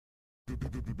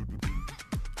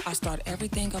I start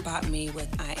everything about me with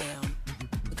I am,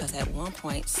 because at one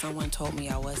point someone told me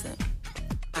I wasn't.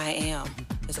 I am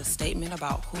is a statement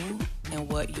about who and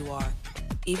what you are,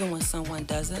 even when someone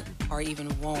doesn't or even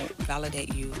won't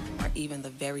validate you or even the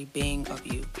very being of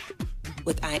you.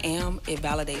 With I am, it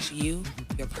validates you,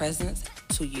 your presence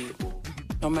to you,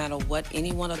 no matter what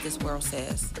anyone of this world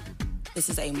says. This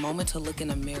is a moment to look in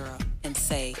the mirror and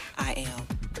say, I am.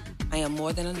 I am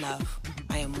more than enough.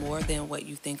 I am more than what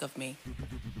you think of me.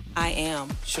 I Am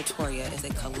Shatoria is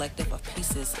a collective of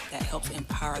pieces that helps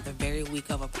empower the very weak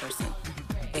of a person.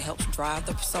 It helps drive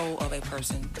the soul of a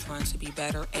person trying to be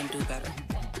better and do better.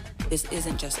 This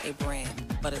isn't just a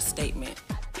brand, but a statement,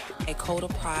 a code of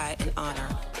pride and honor,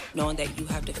 knowing that you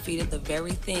have defeated the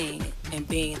very thing and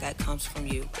being that comes from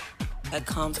you, that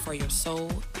comes for your soul,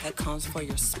 that comes for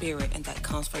your spirit, and that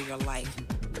comes for your life.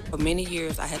 For many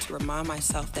years, I had to remind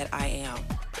myself that I am.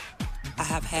 I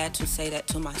have had to say that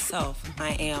to myself.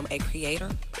 I am a creator.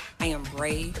 I am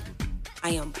brave.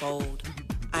 I am bold.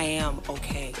 I am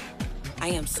okay. I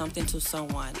am something to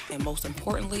someone. And most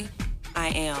importantly, I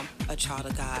am a child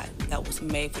of God that was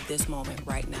made for this moment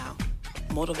right now.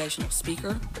 Motivational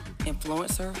speaker,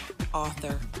 influencer,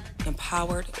 author,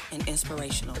 empowered, and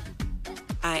inspirational.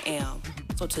 I am.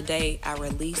 So today I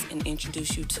release and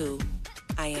introduce you to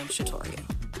I Am Shatoria.